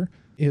exposure.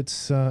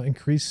 It's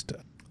increased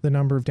the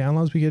number of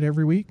downloads we get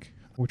every week,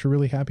 which we're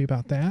really happy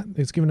about that.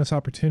 It's given us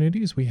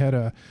opportunities. We had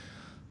a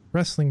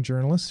wrestling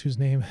journalist whose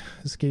name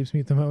escapes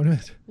me at the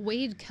moment.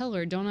 Wade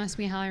Keller. Don't ask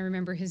me how I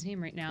remember his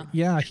name right now.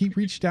 Yeah, he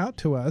reached out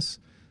to us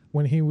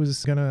when he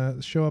was going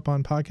to show up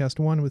on Podcast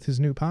One with his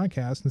new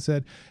podcast and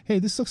said, hey,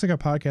 this looks like a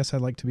podcast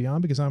I'd like to be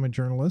on because I'm a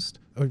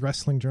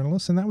wrestling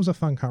journalist. And that was a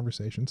fun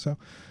conversation. So,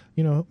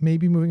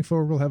 maybe moving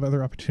forward, we'll have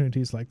other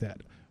opportunities like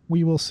that.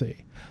 We will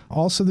see.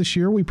 Also this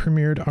year, we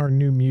premiered our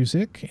new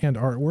music and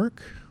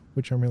artwork,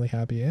 which I'm really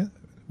happy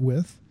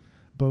with,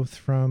 both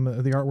from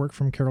the artwork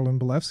from Carolyn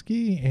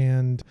Bolevsky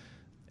and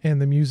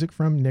the music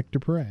from Nick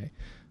Dupre.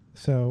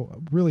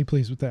 So really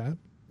pleased with that.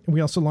 And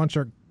we also launched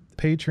our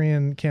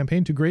Patreon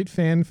campaign to great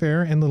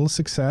fanfare and little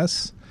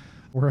success.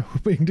 We're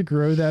hoping to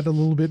grow that a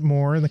little bit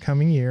more in the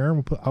coming year.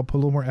 I'll put a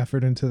little more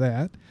effort into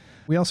that.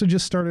 We also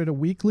just started a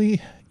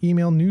weekly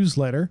email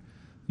newsletter.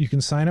 You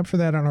can sign up for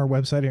that on our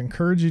website. I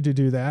encourage you to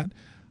do that.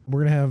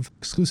 We're going to have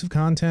exclusive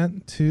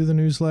content to the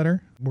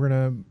newsletter. We're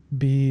going to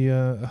be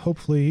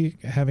hopefully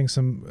having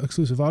some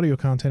exclusive audio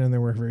content in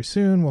there very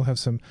soon. We'll have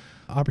some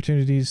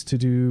opportunities to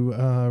do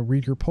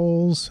reader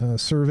polls,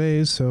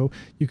 surveys, so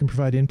you can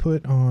provide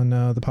input on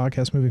the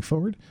podcast moving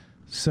forward.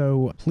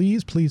 So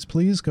please, please,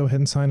 please go ahead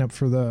and sign up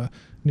for the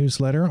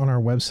newsletter on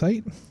our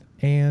website.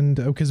 And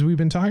because we've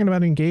been talking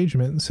about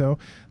engagement, so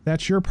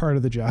that's your part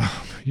of the job.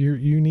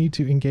 You need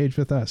to engage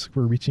with us.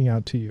 We're reaching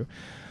out to you.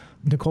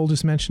 Nicole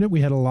just mentioned it.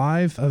 We had a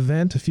live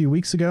event a few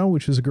weeks ago,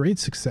 which was a great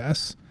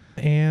success.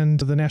 And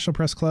the National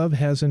Press Club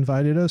has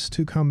invited us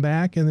to come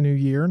back in the new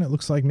year. And it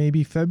looks like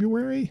maybe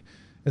February.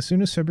 As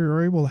soon as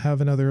February, we'll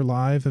have another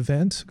live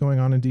event going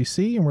on in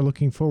DC. And we're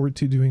looking forward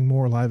to doing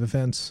more live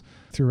events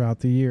throughout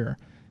the year.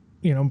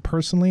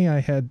 Personally, I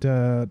had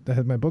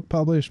my book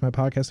published, my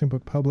podcasting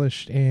book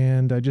published,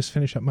 and I just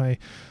finished up my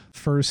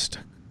first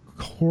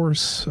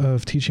course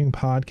of teaching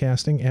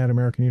podcasting at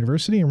American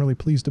University. I'm really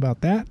pleased about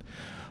that.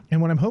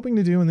 And what I'm hoping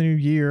to do in the new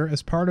year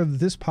as part of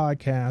this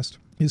podcast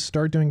is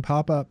start doing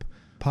pop-up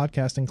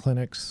podcasting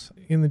clinics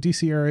in the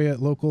DC area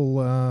at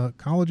local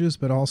colleges,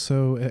 but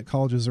also at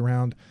colleges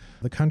around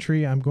the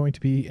country. I'm going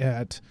to be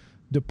at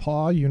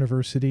DePauw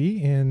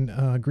University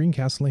in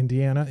Greencastle,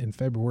 Indiana in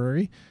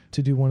February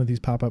to do one of these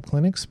pop-up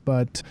clinics.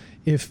 But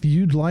if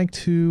you'd like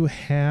to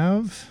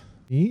have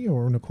me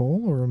or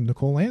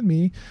Nicole and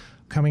me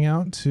coming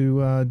out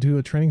to do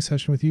a training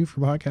session with you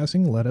for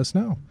podcasting, let us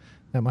know.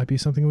 That might be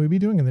something we'll be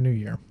doing in the new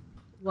year.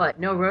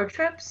 What? No road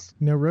trips?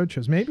 No road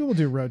trips. Maybe we'll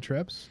do road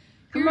trips.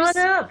 Come on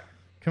up.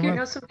 Come on.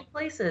 Know some good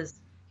places.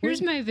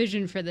 Here's my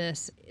vision for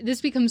this.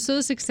 This becomes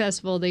so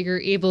successful that you're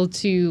able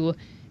to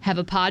have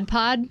a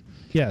pod.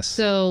 Yes.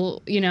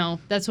 So,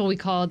 that's what we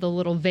call the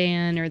little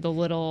van or the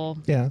little,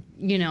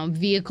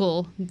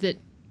 vehicle that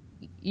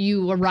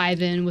you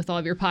arrive in with all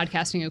of your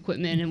podcasting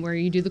equipment and where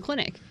you do the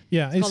clinic.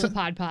 Yeah. It's called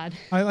the pod.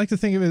 I like to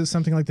think of it as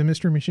something like the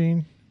Mystery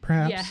Machine,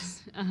 perhaps. Yes.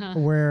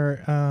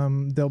 Where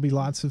there'll be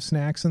lots of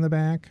snacks in the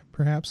back,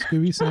 perhaps.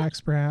 Scooby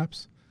snacks,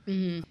 perhaps.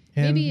 Mm-hmm.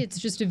 Maybe it's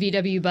just a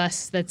VW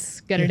bus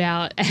that's gutted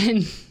out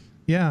and...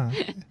 Yeah,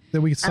 that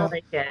we could solve. I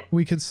like it.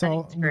 We could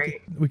solve.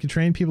 We could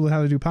train people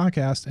how to do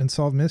podcasts and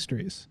solve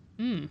mysteries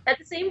at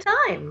the same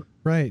time.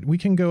 Right. We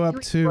can go up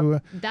to.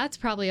 That's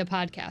probably a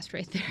podcast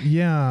right there.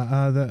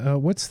 Yeah.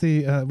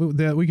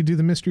 We could do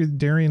the mystery of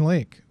Darien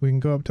Lake. We can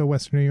go up to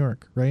Western New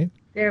York. Right.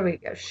 There we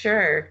go.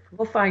 Sure.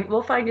 We'll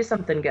find you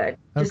something good.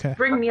 Just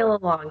bring Neil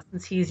along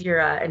since he's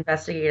your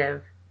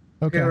investigative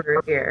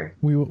guru here.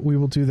 We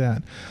will do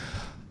that.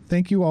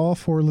 thank you all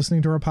for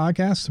listening to our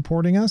podcast,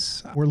 supporting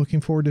us. We're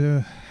looking forward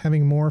to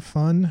having more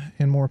fun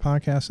and more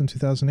podcasts in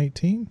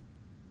 2018.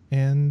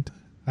 And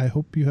I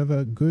hope you have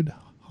a good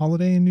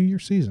holiday and New Year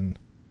season.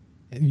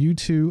 And you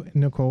too,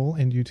 Nicole,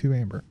 and you too,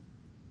 Amber.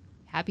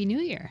 Happy New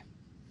Year.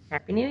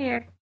 Happy New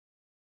Year.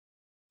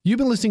 You've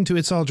been listening to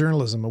It's All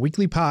Journalism, a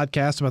weekly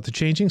podcast about the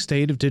changing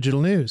state of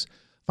digital news.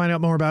 Find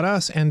out more about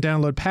us and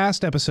download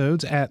past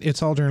episodes at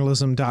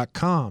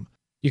itsalljournalism.com.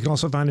 You can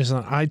also find us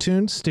on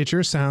iTunes,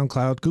 Stitcher,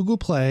 SoundCloud, Google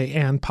Play,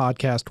 and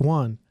Podcast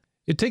One.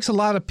 It takes a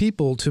lot of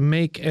people to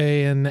make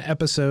an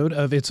episode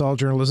of It's All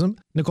Journalism.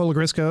 Nicola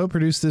Grisco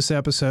produced this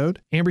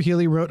episode. Amber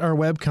Healy wrote our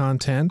web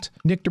content.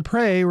 Nick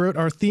Dupre wrote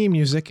our theme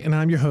music, and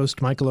I'm your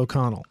host, Michael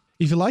O'Connell.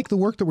 If you like the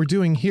work that we're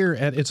doing here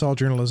at It's All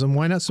Journalism,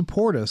 why not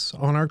support us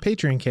on our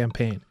Patreon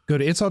campaign? Go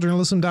to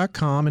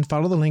itsalljournalism.com and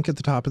follow the link at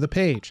the top of the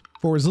page.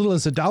 For as little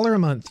as $1 a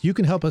month, you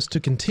can help us to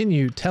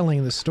continue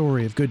telling the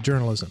story of good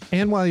journalism.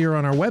 And while you're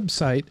on our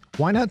website,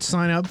 why not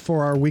sign up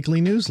for our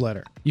weekly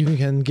newsletter? You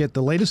can get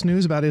the latest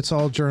news about It's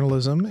All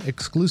Journalism,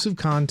 exclusive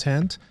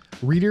content,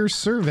 reader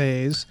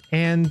surveys,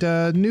 and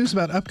news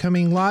about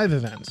upcoming live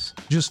events.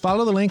 Just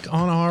follow the link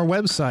on our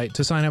website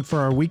to sign up for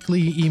our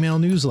weekly email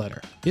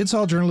newsletter. It's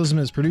All Journalism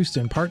is produced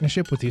in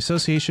partnership with the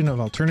Association of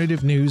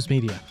Alternative News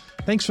Media.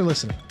 Thanks for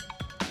listening.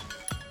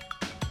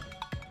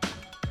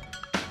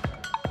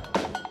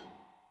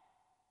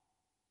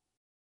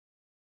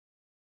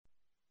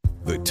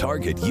 The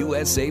Target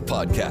USA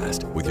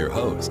podcast with your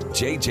host,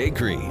 JJ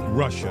Green.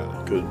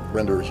 Russia could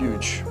render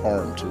huge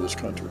harm to this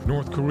country.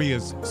 North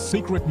Korea's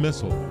secret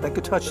missile that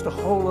could touch the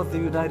whole of the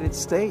United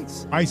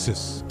States.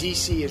 ISIS.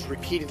 DC is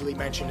repeatedly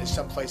mentioned as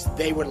someplace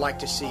they would like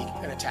to see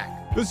an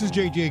attack. This is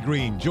JJ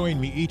Green. Join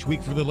me each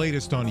week for the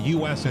latest on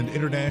U.S. and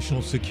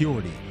international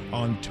security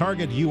on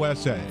Target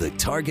USA. The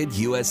Target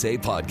USA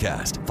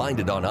podcast. Find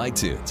it on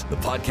iTunes, the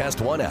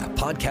Podcast One app,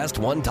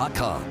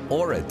 podcastone.com,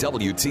 or at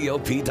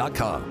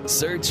WTOP.com.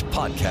 Search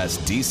Podcast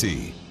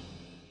DC.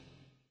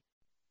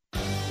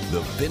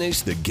 The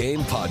Finish the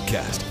Game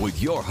podcast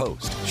with your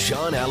host,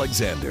 Sean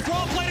Alexander.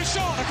 Draw play to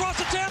Sean, across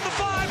the 10, the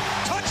 5,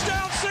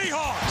 touchdown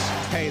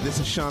Seahawks. Hey, this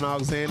is Sean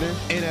Alexander,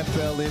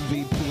 NFL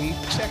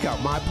MVP. Check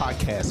out my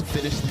podcast,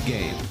 Finish the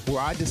Game,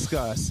 where I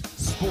discuss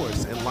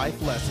sports and life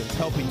lessons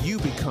helping you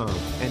become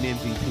an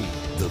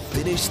MVP. The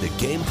Finish the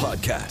Game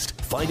podcast.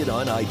 Find it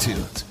on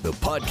iTunes, the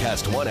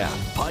Podcast One app,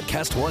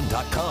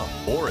 podcastone.com,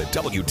 or at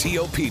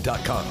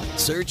WTOP.com.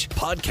 Search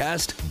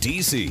Podcast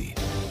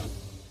DC.